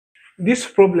this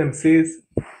problem says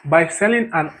by selling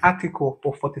an article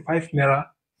for 45 naira,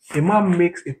 a man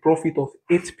makes a profit of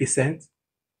 8%.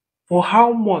 For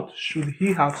how much should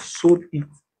he have sold it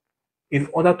in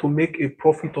order to make a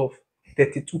profit of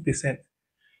 32%?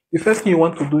 The first thing you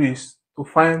want to do is to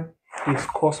find his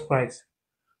cost price.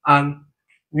 And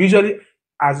we usually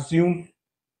assume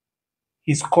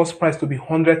his cost price to be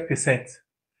 100%.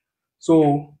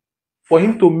 So for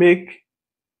him to make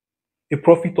a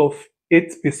profit of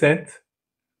 8%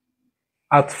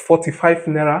 at 45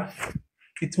 naira,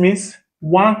 it means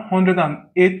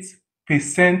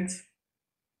 108%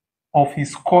 of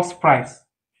his cost price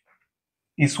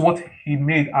is what he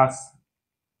made as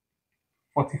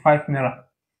 45 naira.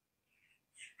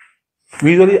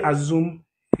 We usually assume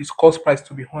his cost price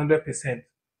to be 100%.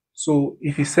 So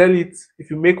if you sell it,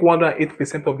 if you make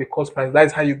 108% of the cost price, that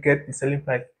is how you get the selling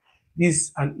price. This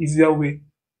is an easier way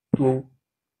to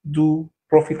do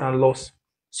profit and loss.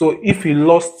 So if he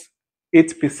lost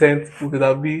 8%, it would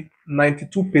have been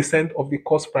 92% of the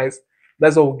cost price.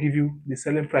 That's what will give you the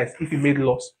selling price if you made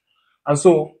loss. And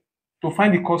so to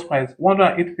find the cost price,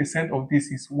 108% of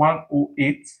this is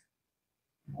 108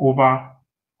 over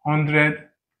 100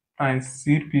 times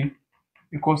CP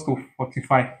equals to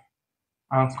 45.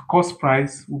 And cost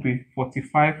price will be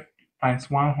 45 times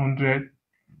 100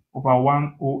 over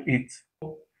 108.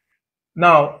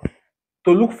 Now,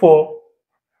 to look for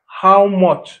how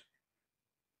much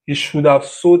he should have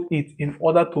sold it in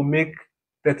order to make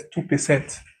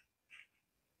 32%,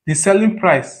 the selling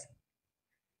price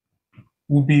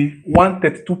will be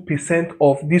 132%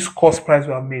 of this cost price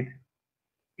we have made.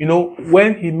 You know,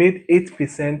 when he made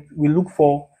 8%, we look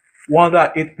for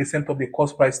 108% of the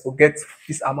cost price to get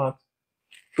this amount.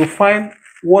 To find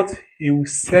what he will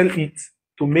sell it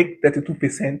to make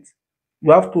 32%,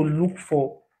 we have to look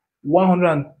for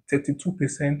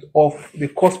 132% of the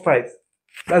cost price.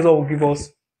 That's what will give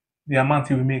us the amount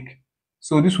he will make.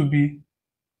 So this will be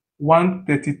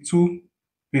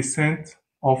 132%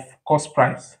 of cost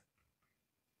price,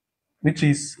 which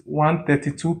is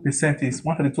 132% is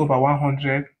 132 over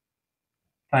 100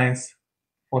 times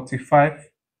 45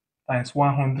 times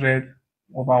 100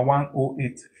 over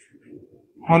 108.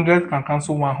 100 can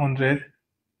cancel 100,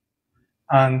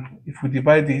 and if we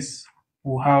divide this,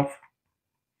 we'll have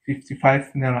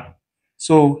 55 naira.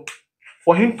 So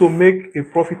for him to make a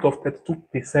profit of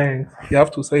 32%, you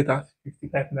have to sell it at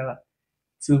 55 naira.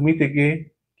 Till meet again,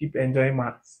 keep enjoying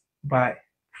maths. Bye.